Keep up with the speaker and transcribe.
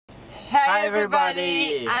Hi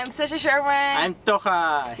everybody! I'm Sasha Sherman. I'm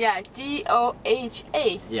Toha. Yeah, Toha.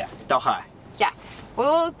 Yeah, Toha. Yeah. We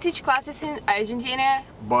will teach classes in Argentina.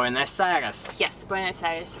 Buenos Aires. Yes, Buenos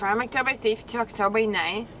Aires. From October 5th to October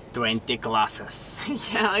 9th. 20 classes.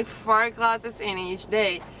 Yeah, like 4 classes in each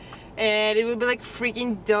day. And it will be like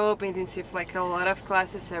freaking dope intensive, like a lot of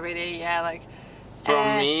classes every day. Yeah, like...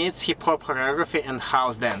 From me it's hip hop, choreography and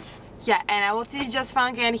house dance. Yeah, and I will teach just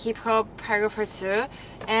funk and hip hop choreography too.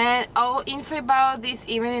 And all info about this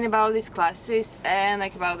evening, about these classes, and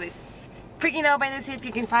like about this freaking dope intensive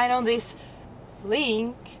you can find on this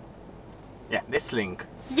link. Yeah, this link.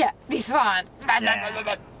 Yeah, this one.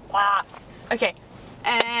 Yeah. Okay,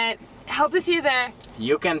 and hope to see you there.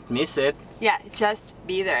 You can't miss it. Yeah, just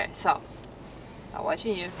be there. So, I'm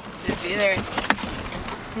watching you. Just be there.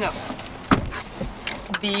 No.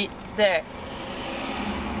 Be there.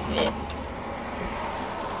 Yeah.